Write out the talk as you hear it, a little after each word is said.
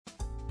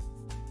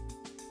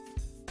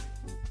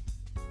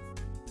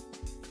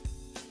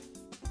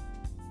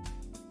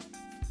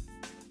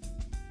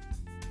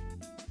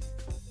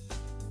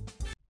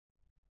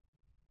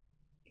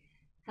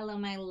Hello,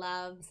 my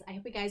loves. I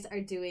hope you guys are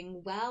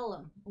doing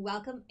well.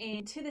 Welcome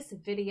into this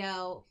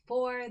video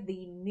for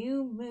the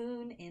new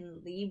moon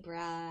in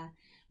Libra.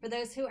 For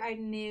those who are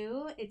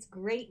new, it's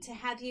great to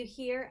have you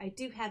here. I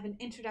do have an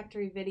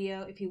introductory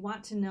video if you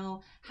want to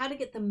know how to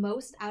get the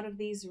most out of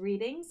these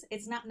readings.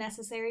 It's not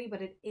necessary,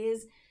 but it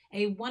is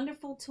a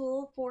wonderful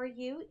tool for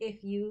you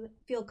if you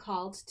feel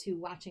called to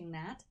watching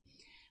that.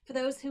 For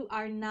those who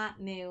are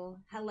not new,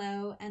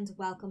 hello and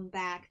welcome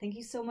back. Thank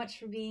you so much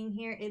for being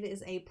here. It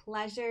is a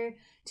pleasure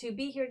to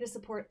be here to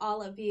support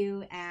all of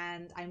you,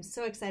 and I'm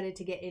so excited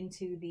to get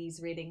into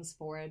these readings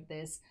for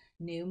this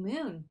new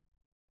moon.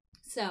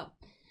 So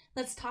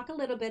let's talk a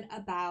little bit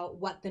about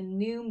what the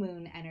new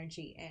moon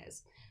energy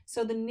is.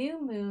 So the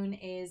new moon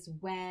is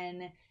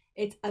when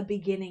it's a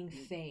beginning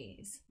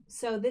phase.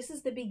 So this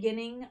is the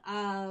beginning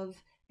of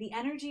the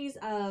energies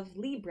of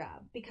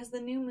Libra, because the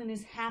new moon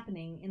is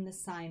happening in the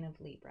sign of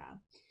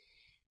Libra.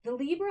 The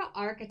Libra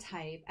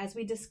archetype, as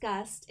we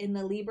discussed in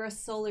the Libra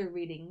solar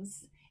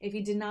readings, if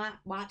you did not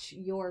watch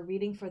your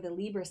reading for the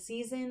Libra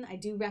season, I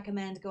do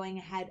recommend going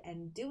ahead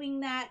and doing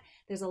that.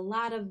 There's a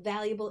lot of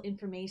valuable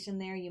information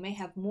there. You may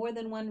have more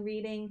than one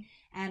reading,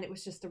 and it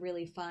was just a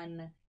really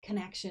fun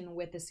connection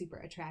with the Super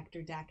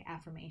Attractor deck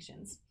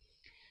affirmations.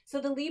 So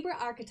the Libra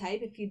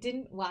archetype, if you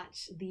didn't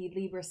watch the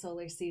Libra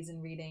solar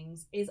season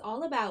readings, is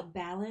all about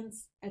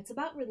balance. It's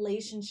about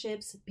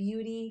relationships,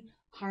 beauty,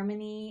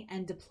 harmony,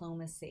 and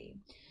diplomacy.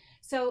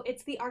 So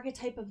it's the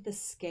archetype of the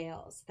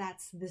scales.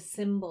 That's the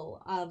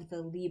symbol of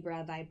the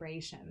Libra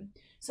vibration.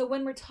 So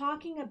when we're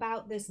talking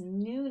about this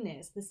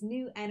newness, this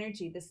new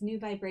energy, this new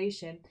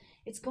vibration,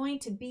 it's going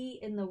to be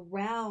in the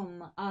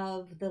realm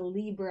of the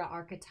Libra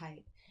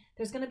archetype.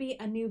 There's going to be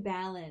a new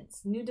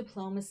balance, new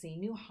diplomacy,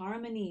 new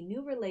harmony,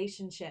 new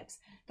relationships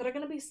that are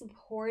going to be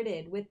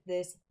supported with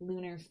this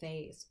lunar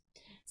phase.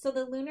 So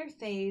the lunar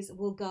phase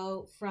will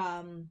go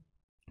from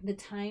the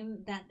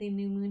time that the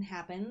new moon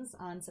happens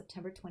on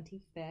September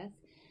 25th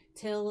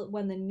till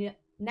when the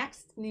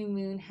next new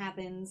moon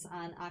happens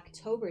on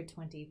October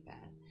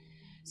 25th.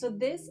 So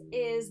this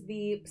is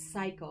the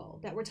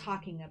cycle that we're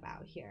talking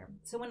about here.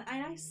 So when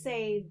I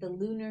say the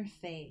lunar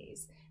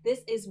phase,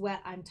 this is what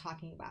I'm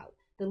talking about.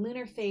 The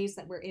lunar phase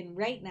that we're in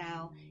right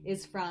now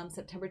is from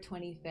September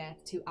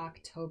 25th to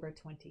October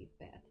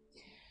 25th.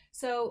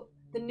 So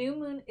the new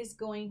moon is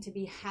going to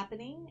be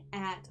happening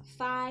at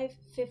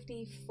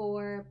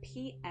 5:54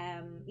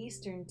 p.m.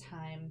 Eastern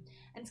time,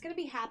 and it's going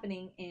to be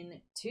happening in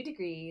 2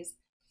 degrees,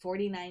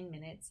 49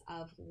 minutes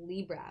of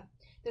Libra.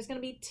 There's going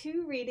to be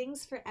 2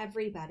 readings for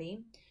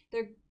everybody.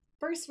 Their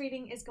first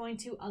reading is going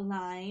to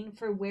align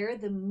for where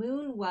the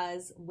moon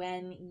was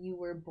when you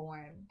were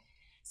born.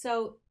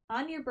 So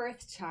on your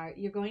birth chart,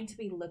 you're going to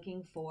be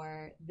looking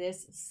for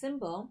this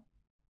symbol,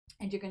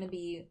 and you're going to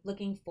be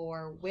looking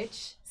for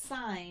which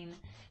sign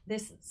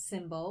this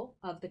symbol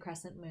of the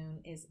crescent moon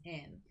is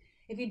in.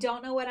 If you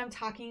don't know what I'm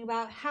talking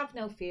about, have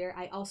no fear.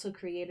 I also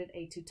created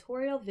a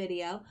tutorial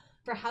video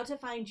for how to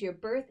find your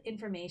birth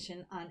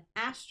information on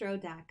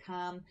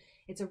astro.com.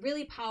 It's a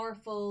really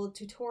powerful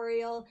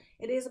tutorial.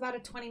 It is about a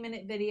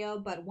 20-minute video,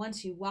 but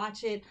once you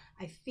watch it,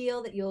 I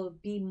feel that you'll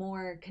be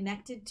more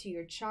connected to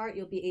your chart.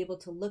 You'll be able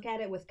to look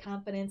at it with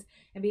confidence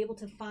and be able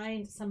to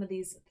find some of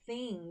these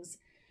things,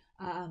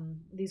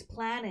 these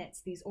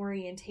planets, these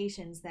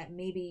orientations that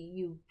maybe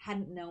you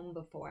hadn't known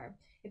before.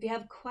 If you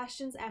have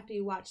questions after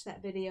you watch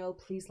that video,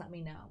 please let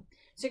me know.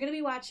 So you're going to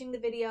be watching the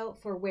video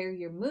for where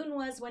your moon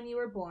was when you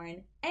were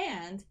born,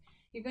 and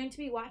you're going to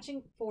be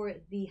watching for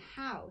the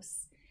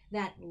house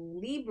that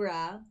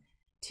Libra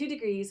 2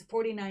 degrees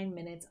 49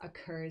 minutes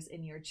occurs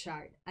in your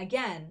chart.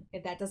 Again,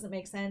 if that doesn't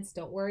make sense,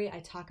 don't worry.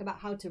 I talk about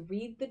how to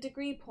read the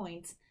degree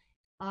points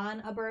on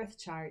a birth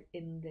chart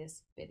in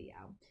this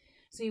video.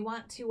 So you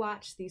want to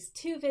watch these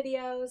 2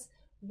 videos,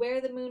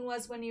 where the moon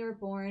was when you were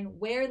born,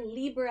 where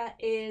Libra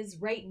is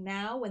right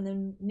now when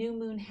the new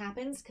moon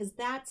happens, because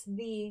that's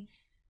the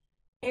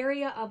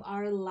area of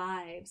our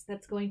lives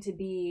that's going to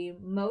be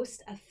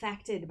most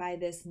affected by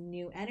this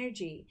new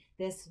energy.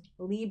 This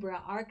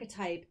Libra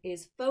archetype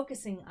is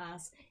focusing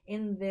us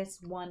in this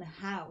one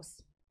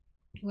house,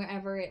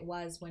 wherever it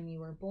was when you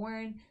were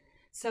born.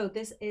 So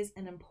this is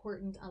an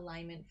important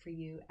alignment for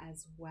you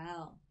as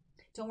well.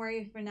 Don't worry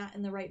if you're not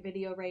in the right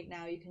video right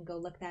now. You can go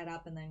look that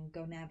up and then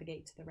go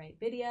navigate to the right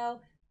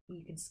video.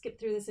 You can skip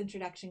through this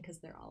introduction because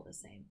they're all the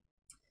same.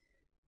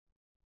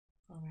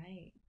 All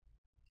right.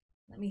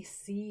 Let me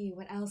see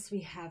what else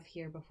we have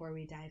here before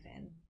we dive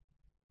in.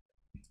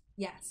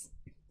 Yes.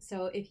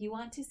 So if you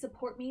want to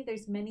support me,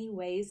 there's many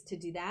ways to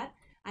do that.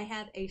 I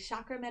have a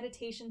chakra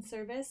meditation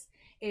service.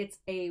 It's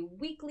a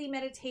weekly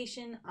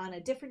meditation on a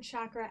different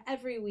chakra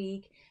every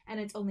week, and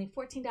it's only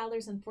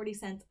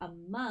 $14.40 a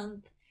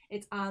month.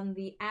 It's on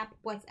the app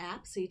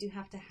WhatsApp, so you do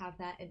have to have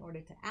that in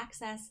order to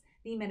access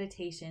the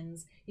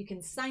meditations. You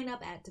can sign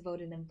up at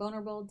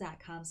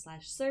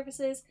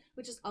devotedandvulnerable.com/services,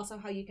 which is also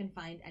how you can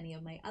find any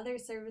of my other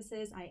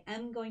services. I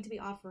am going to be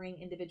offering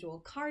individual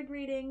card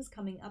readings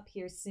coming up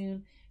here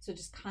soon, so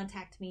just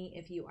contact me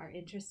if you are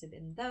interested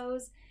in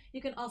those.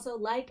 You can also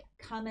like,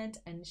 comment,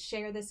 and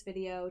share this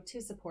video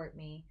to support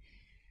me.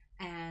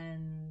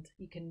 And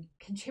you can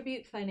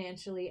contribute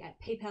financially at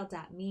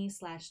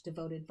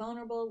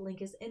paypal.me/devotedvulnerable.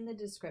 Link is in the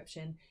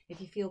description if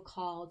you feel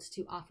called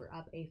to offer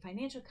up a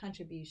financial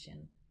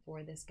contribution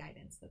for this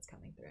guidance that's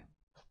coming through.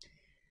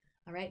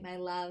 All right, my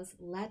loves,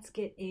 let's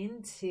get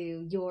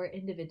into your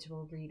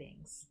individual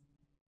readings.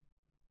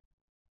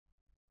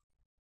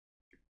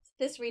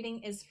 This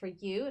reading is for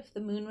you if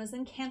the moon was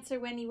in Cancer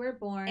when you were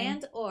born,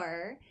 and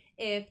or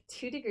if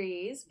 2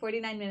 degrees,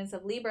 49 minutes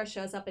of Libra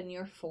shows up in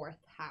your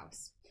 4th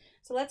house.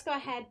 So let's go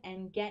ahead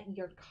and get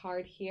your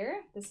card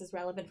here. This is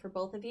relevant for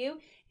both of you.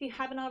 If you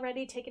haven't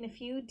already taken a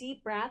few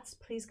deep breaths,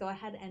 please go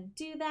ahead and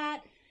do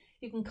that.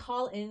 You can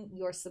call in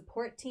your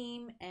support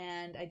team,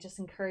 and I just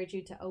encourage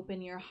you to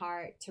open your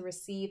heart to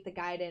receive the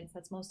guidance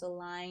that's most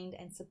aligned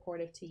and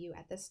supportive to you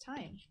at this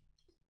time.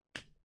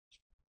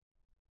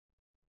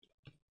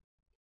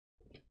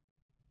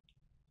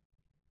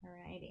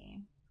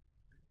 Alrighty.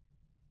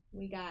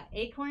 We got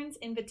Acorn's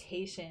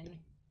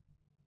Invitation,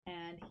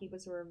 and he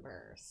was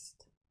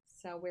reversed.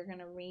 So we're going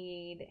to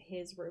read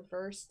his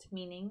reversed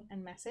meaning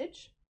and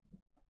message.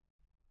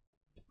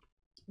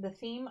 The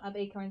theme of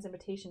Acorn's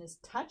Invitation is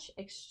touch,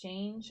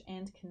 exchange,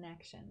 and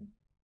connection.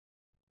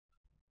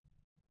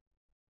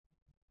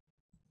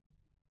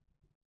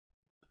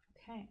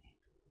 Okay.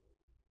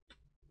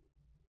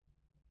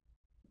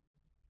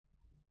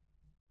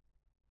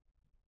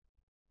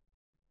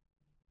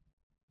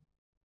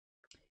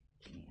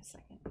 Give me a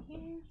second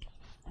here.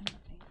 I'm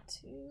going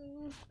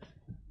to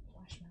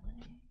wash my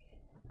leg.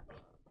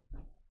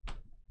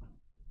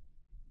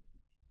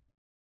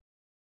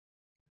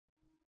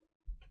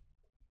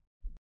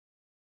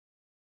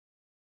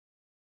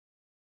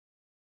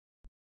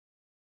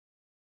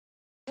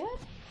 Good?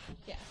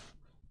 Yeah.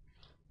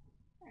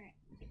 All right.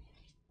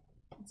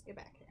 Let's get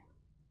back here.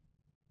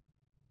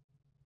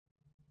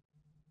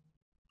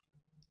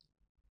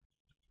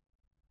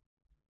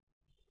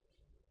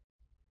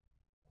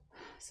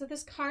 So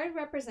this card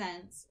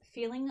represents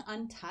feeling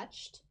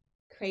untouched,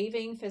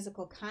 craving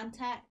physical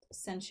contact,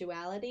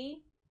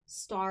 sensuality,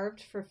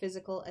 starved for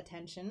physical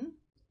attention,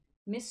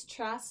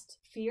 mistrust,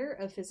 fear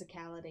of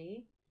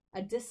physicality,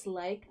 a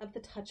dislike of the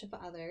touch of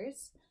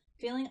others,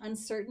 feeling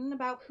uncertain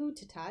about who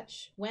to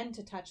touch, when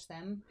to touch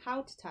them,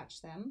 how to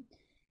touch them,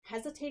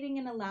 hesitating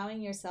in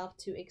allowing yourself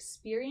to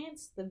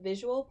experience the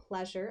visual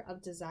pleasure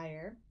of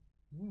desire,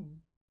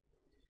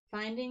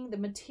 finding the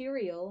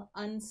material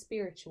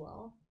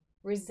unspiritual,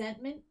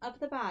 resentment of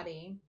the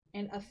body,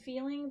 and a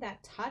feeling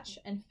that touch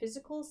and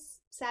physical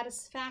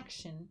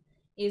satisfaction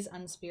is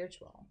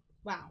unspiritual.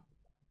 Wow.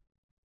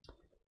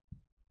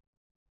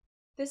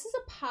 This is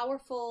a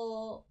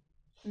powerful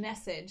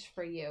message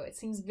for you. It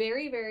seems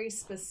very, very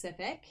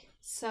specific.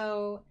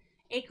 So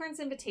Acorn's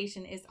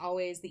invitation is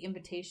always the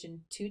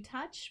invitation to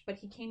touch, but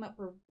he came up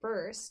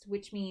reversed,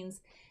 which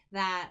means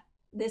that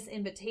this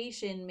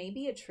invitation may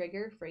be a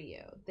trigger for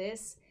you.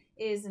 This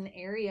is an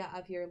area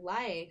of your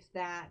life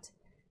that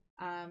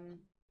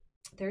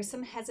there's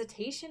some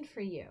hesitation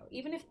for you.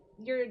 Even if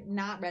you're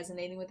not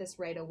resonating with this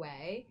right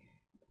away,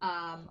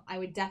 I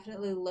would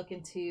definitely look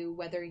into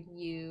whether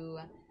you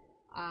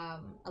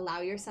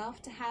allow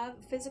yourself to have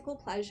physical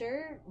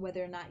pleasure,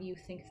 whether or not you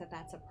think that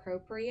that's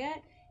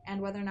appropriate,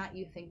 and whether or not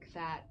you think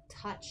that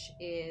touch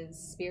is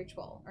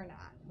spiritual or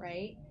not,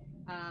 right?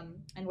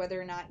 And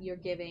whether or not you're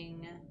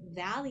giving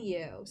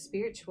value,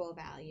 spiritual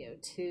value,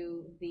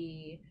 to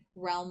the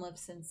realm of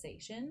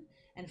sensation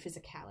and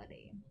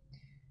physicality.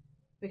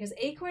 Because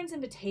Acorn's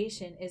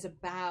invitation is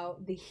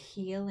about the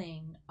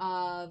healing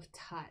of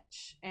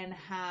touch and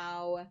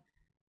how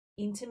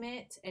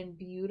intimate and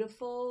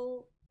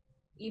beautiful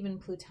even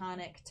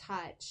platonic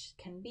touch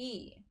can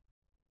be.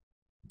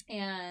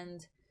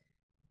 And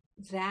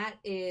that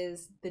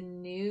is the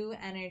new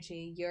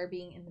energy you're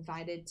being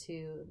invited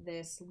to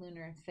this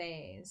lunar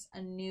phase,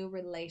 a new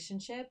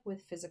relationship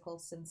with physical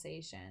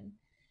sensation.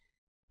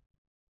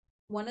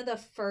 One of the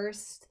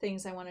first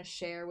things I want to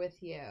share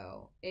with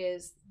you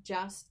is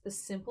just the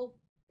simple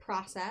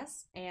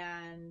process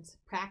and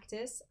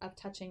practice of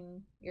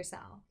touching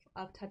yourself,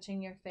 of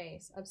touching your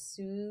face, of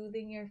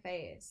soothing your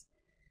face,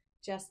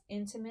 just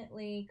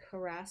intimately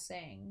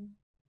caressing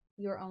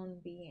your own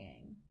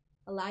being.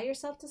 Allow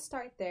yourself to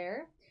start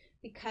there,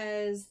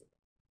 because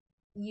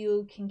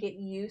you can get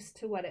used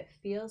to what it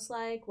feels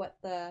like, what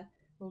the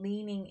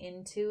leaning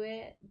into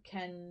it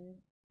can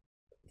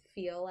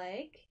feel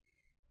like,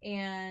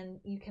 and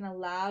you can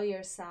allow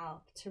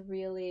yourself to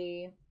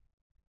really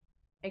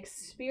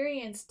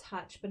experience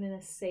touch, but in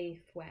a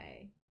safe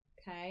way,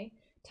 okay?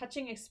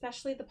 Touching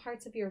especially the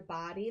parts of your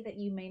body that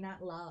you may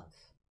not love,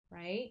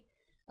 right?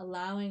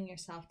 Allowing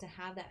yourself to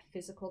have that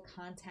physical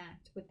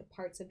contact with the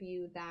parts of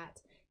you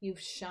that you've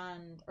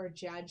shunned or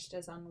judged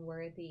as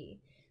unworthy.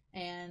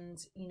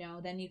 And, you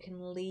know, then you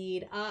can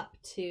lead up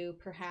to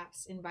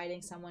perhaps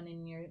inviting someone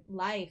in your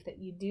life that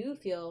you do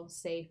feel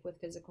safe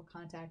with physical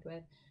contact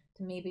with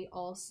to maybe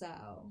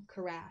also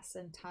caress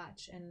and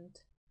touch. And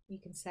you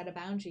can set a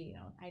boundary, you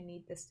know, I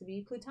need this to be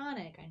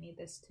platonic, I need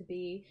this to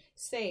be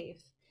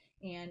safe,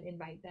 and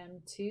invite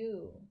them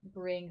to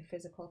bring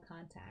physical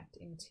contact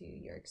into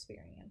your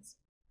experience.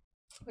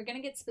 We're going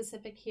to get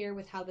specific here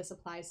with how this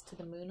applies to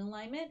the moon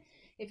alignment.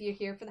 If you're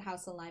here for the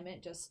house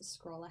alignment, just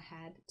scroll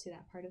ahead to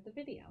that part of the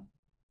video.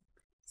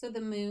 So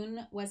the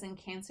moon was in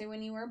Cancer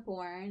when you were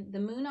born. The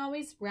moon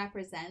always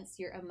represents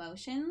your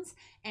emotions,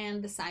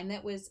 and the sign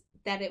that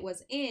it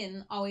was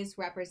in always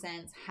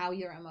represents how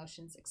your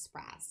emotions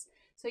express.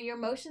 So your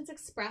emotions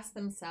express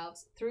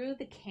themselves through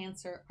the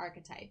Cancer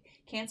archetype.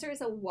 Cancer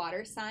is a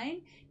water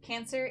sign.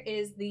 Cancer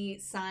is the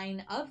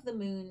sign of the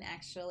moon,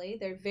 actually.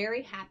 They're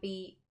very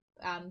happy.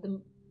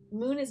 The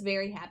moon is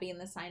very happy in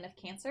the sign of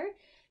Cancer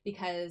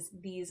because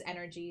these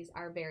energies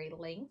are very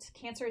linked.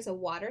 Cancer is a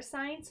water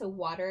sign, so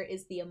water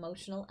is the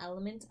emotional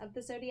element of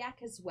the zodiac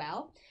as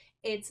well.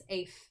 It's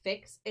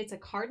a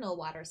cardinal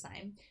water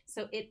sign,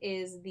 so it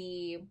is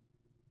the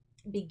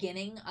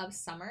beginning of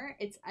summer.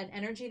 It's an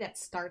energy that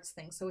starts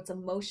things, so it's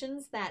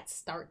emotions that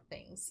start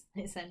things,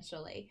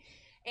 essentially.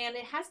 And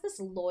it has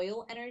this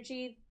loyal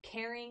energy,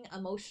 caring,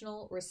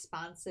 emotional,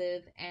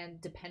 responsive,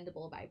 and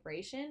dependable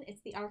vibration.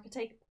 It's the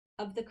archetype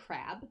of the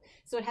crab.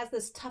 So it has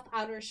this tough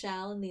outer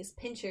shell and these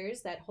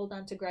pinchers that hold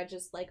on to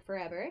grudges like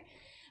forever.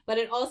 But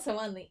it also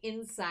on the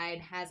inside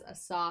has a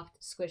soft,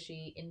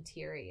 squishy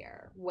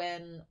interior.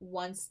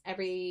 Once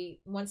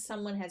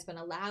someone has been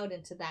allowed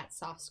into that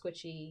soft,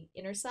 squishy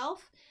inner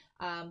self,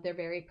 they're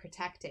very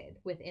protected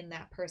within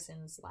that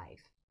person's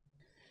life.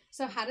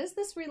 So how does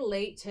this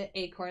relate to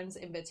Acorn's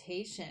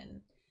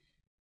invitation?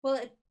 Well,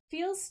 it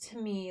feels to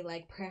me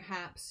like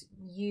perhaps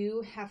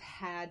you have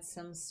had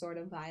some sort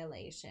of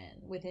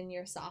violation within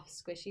your soft,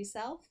 squishy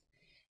self,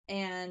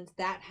 and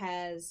that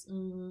has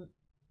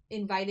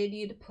invited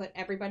you to put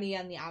everybody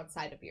on the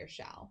outside of your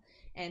shell,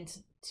 and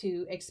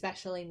to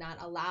especially not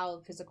allow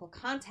physical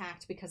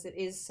contact because it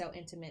is so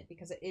intimate,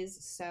 because it is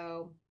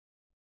so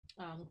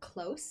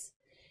close,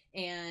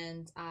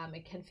 and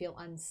it can feel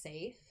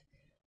unsafe.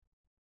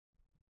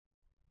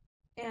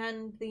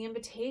 And the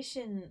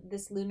invitation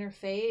this lunar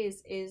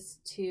phase is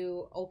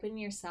to open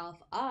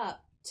yourself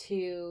up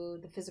to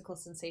the physical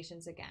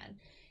sensations again.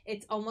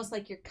 It's almost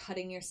like you're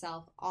cutting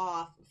yourself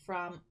off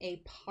from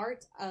a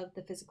part of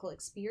the physical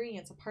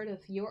experience, a part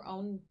of your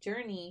own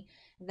journey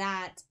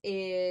that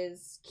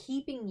is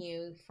keeping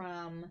you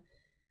from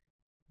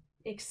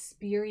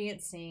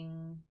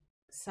experiencing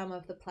some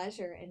of the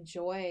pleasure and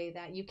joy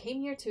that you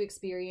came here to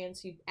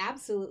experience, you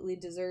absolutely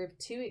deserve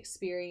to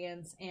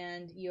experience,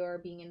 and you're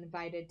being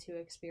invited to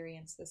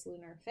experience this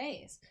lunar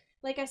phase.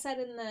 Like I said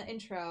in the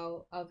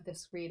intro of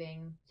this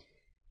reading,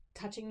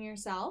 touching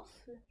yourself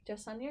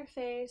just on your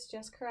face,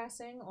 just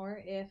caressing,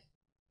 or if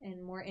a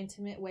more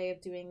intimate way of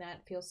doing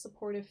that feels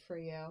supportive for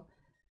you,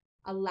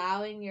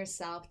 allowing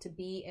yourself to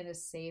be in a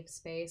safe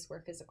space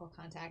where physical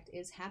contact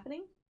is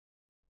happening.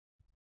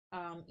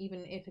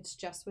 Even if it's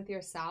just with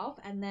yourself,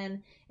 and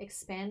then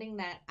expanding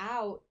that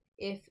out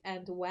if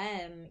and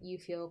when you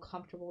feel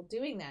comfortable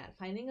doing that.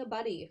 Finding a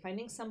buddy,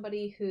 finding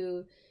somebody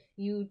who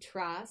you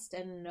trust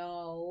and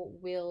know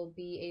will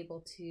be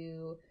able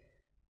to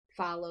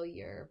follow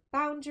your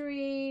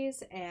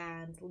boundaries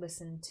and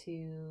listen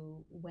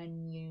to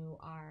when you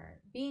are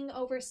being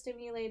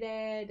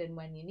overstimulated and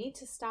when you need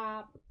to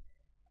stop.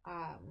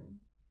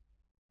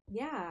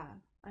 Yeah.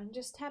 I'm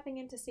just tapping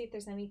in to see if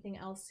there's anything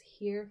else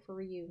here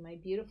for you, my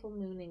beautiful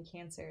moon in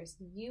Cancers.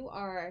 You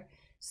are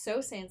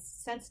so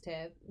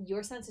sensitive.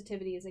 Your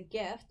sensitivity is a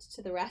gift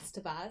to the rest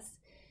of us.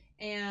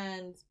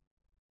 And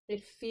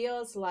it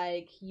feels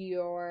like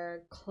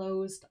you're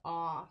closed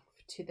off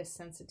to the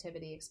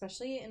sensitivity,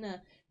 especially in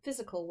a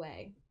physical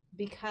way,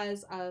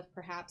 because of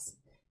perhaps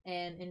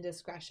an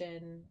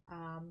indiscretion,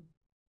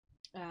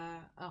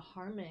 a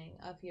harming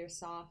of your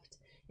soft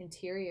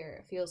interior.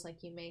 It feels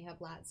like you may have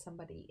let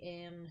somebody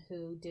in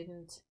who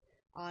didn't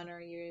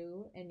honor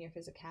you and your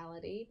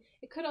physicality.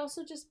 It could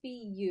also just be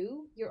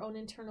you, your own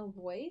internal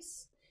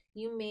voice.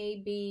 You may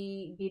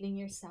be beating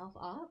yourself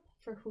up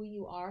for who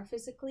you are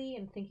physically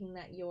and thinking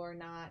that you're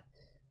not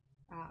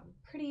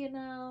pretty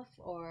enough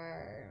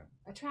or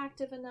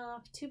attractive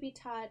enough to be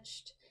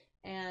touched,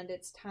 and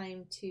it's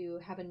time to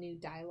have a new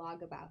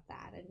dialogue about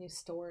that. A new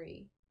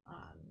story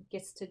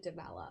gets to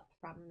develop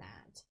from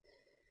that.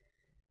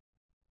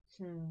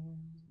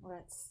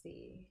 Let's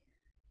see.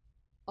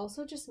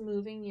 Also, just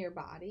moving your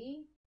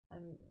body.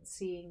 I'm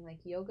seeing like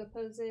yoga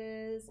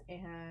poses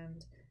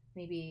and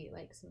maybe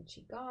like some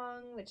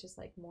qigong, which is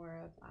like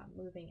more of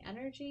moving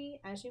energy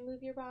as you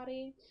move your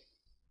body,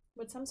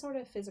 with some sort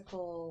of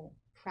physical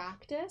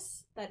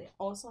practice that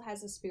also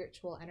has a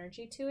spiritual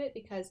energy to it,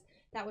 because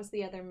that was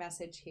the other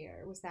message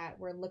here, was that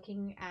we're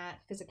looking at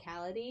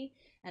physicality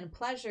and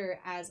pleasure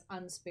as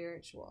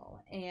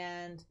unspiritual.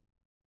 And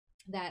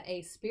that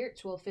a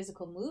spiritual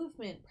physical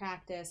movement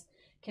practice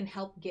can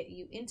help get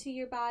you into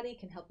your body,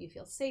 can help you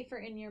feel safer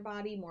in your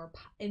body, more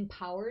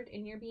empowered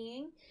in your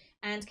being,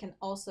 and can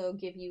also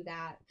give you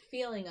that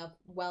feeling of,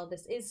 well,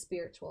 this is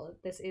spiritual,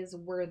 this is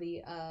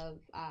worthy of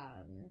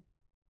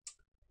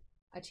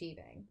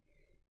achieving.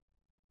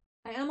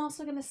 I am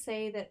also going to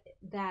say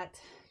that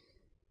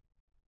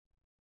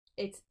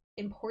it's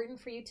important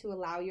for you to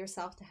allow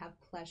yourself to have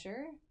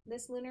pleasure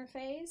this lunar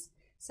phase.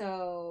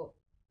 So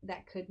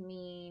that could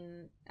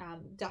mean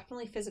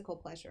definitely physical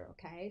pleasure,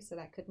 okay? So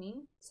that could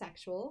mean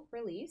sexual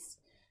release.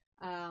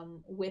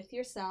 With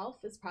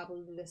yourself is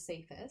probably the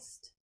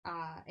safest,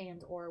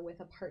 and or with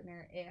a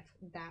partner if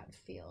that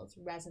feels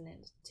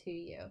resonant to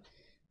you.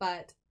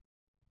 But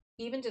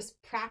even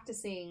just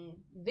practicing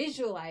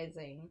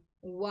visualizing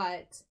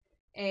what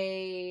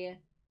a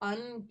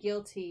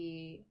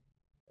unguilty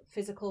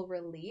physical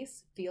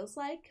release feels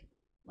like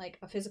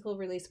a physical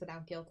release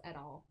without guilt at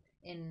all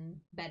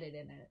embedded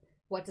in it.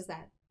 What does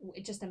that,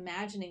 just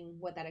imagining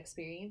what that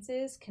experience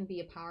is can be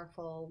a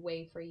powerful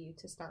way for you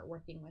to start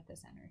working with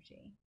this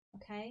energy,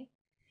 okay?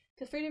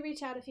 Feel free to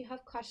reach out if you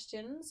have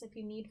questions, if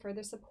you need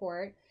further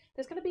support.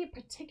 There's going to be a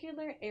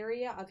particular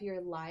area of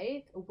your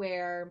life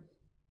where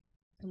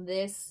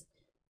this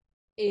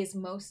is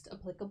most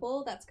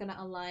applicable. That's going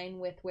to align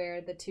with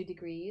where the 2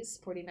 degrees,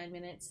 49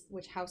 minutes,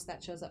 which house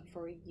that shows up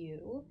for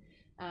you.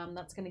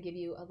 That's going to give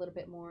you a little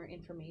bit more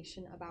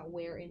information about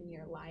where in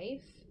your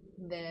life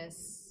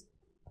this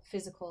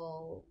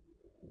physical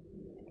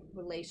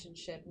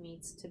relationship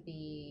needs to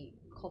be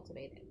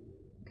cultivated,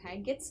 okay?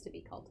 Gets to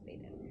be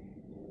cultivated.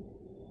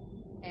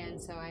 And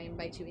so I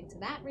invite you into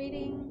that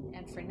reading.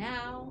 And for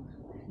now,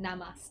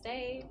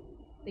 namaste.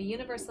 The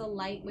universal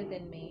light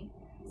within me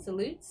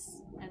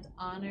salutes and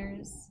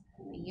honors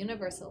the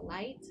universal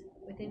light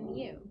within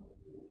you.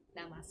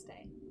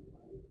 Namaste.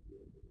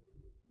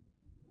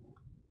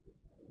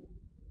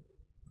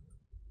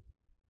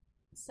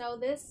 So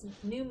this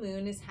new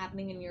moon is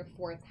happening in your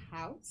 4th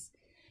house.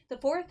 The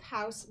 4th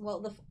house,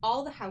 well,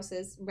 all the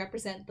houses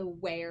represent the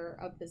where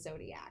of the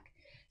zodiac.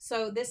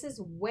 So this is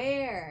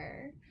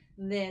where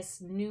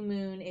this new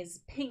moon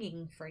is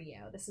pinging for you.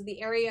 This is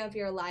the area of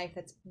your life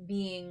that's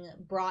being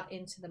brought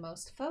into the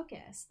most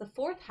focus. The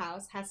 4th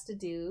house has to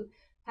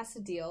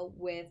deal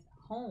with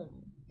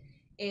home.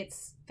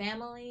 It's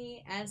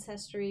family,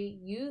 ancestry,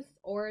 youth,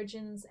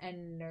 origins,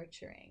 and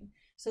nurturing.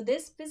 So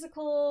this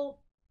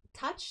physical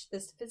touch,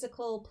 this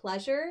physical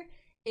pleasure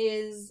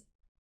is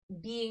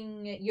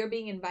you're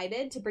being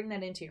invited to bring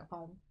that into your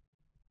home.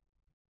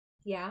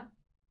 Yeah.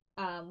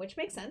 Which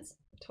makes sense.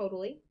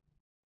 Totally.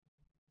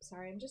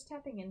 Sorry, I'm just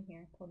tapping in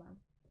here. Hold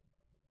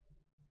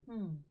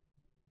on.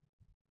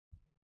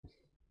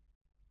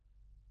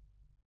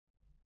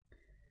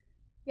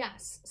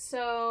 Yes.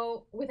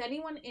 So with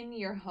anyone in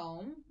your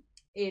home,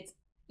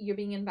 you're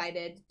being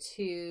invited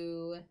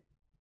to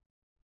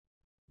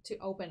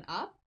open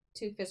up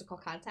to physical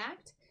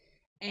contact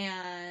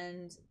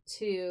and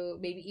to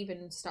maybe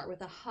even start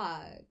with a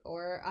hug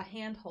or a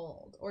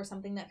handhold or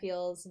something that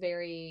feels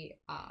very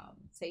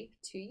safe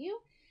to you,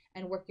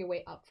 and work your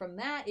way up from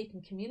that. You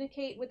can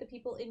communicate with the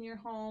people in your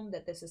home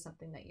that this is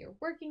something that you're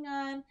working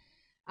on.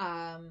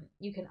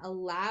 You can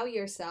allow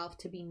yourself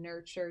to be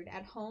nurtured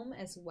at home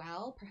as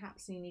well.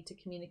 Perhaps you need to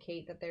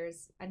communicate that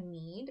there's a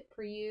need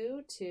for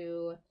you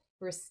to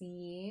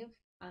receive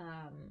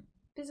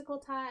physical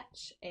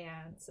touch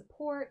and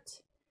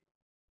support,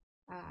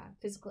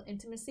 physical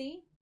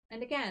intimacy.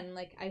 And again,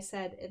 like I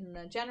said in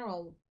the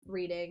general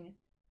reading,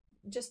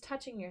 just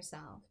touching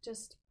yourself,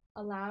 just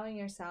allowing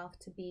yourself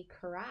to be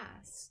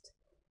caressed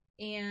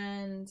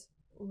and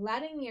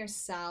letting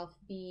yourself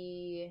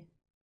be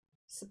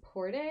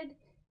supported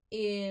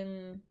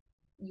in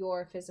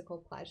your physical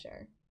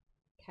pleasure,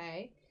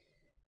 okay?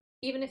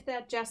 Even if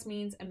that just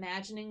means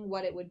imagining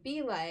what it would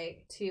be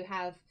like to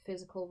have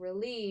physical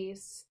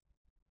release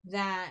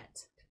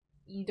that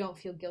you don't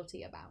feel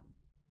guilty about,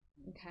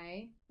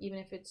 okay? Even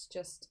if it's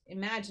just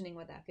imagining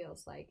what that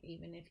feels like,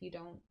 even if you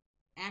don't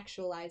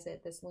actualize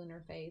it this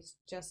lunar phase,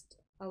 just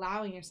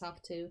allowing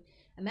yourself to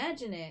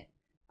imagine it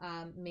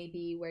may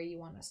be where you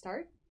want to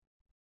start.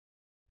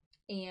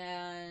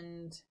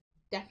 And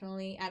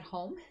definitely at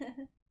home,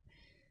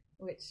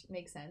 which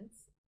makes sense.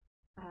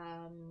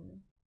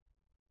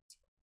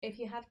 If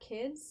you have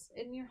kids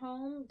in your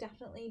home,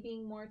 definitely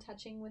being more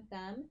touching with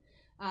them.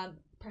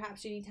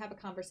 Perhaps you need to have a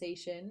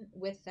conversation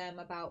with them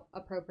about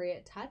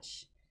appropriate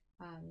touch,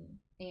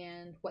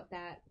 and what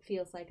that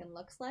feels like and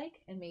looks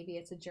like. And maybe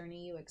it's a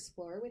journey you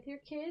explore with your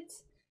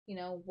kids, you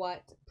know,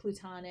 what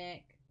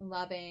platonic,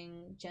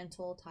 loving,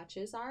 gentle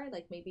touches are.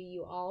 Like maybe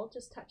you all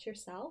just touch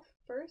yourself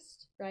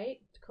first,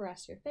 right?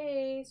 Caress your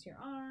face, your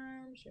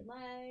arms, your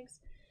legs.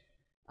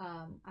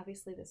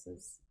 Obviously this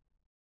is,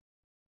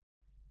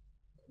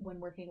 when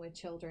working with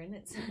children,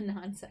 it's a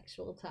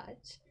non-sexual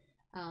touch.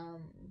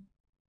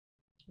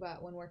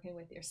 But when working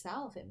with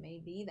yourself, it may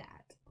be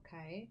that,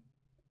 okay?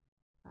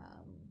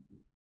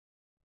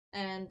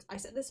 And I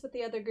said this with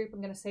the other group,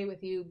 I'm going to say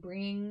with you,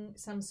 bring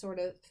some sort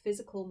of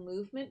physical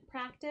movement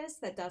practice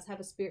that does have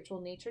a spiritual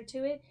nature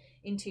to it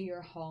into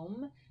your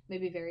home. May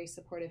be very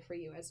supportive for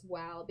you as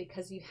well,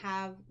 because you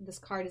have, this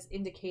card is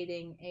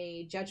indicating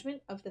a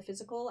judgment of the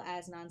physical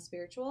as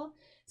non-spiritual.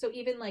 So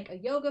even like a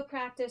yoga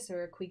practice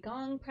or a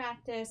qigong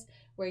practice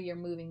where you're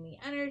moving the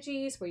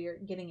energies, where you're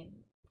getting in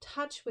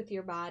touch with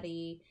your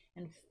body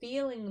and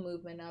feeling the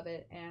movement of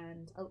it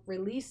and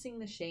releasing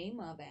the shame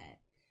of it,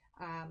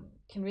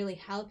 can really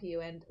help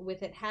you. And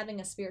with it having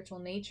a spiritual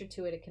nature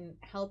to it, it can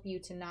help you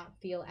to not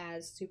feel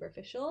as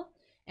superficial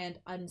and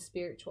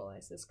unspiritual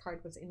as this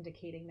card was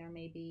indicating there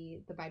may be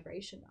the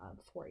vibration of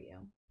for you.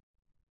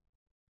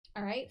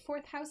 All right,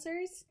 fourth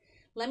housers,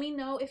 let me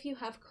know if you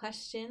have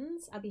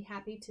questions. I'll be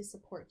happy to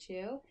support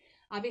you.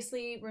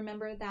 Obviously,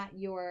 remember that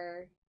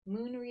your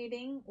moon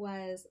reading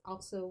was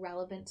also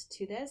relevant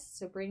to this.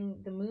 So bring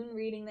the moon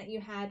reading that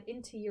you had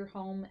into your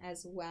home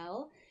as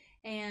well.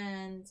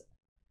 And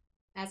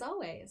as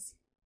always,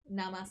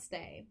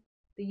 namaste.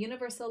 The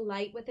universal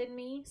light within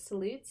me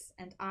salutes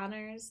and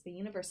honors the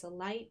universal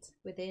light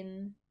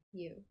within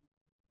you.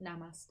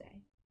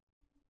 Namaste.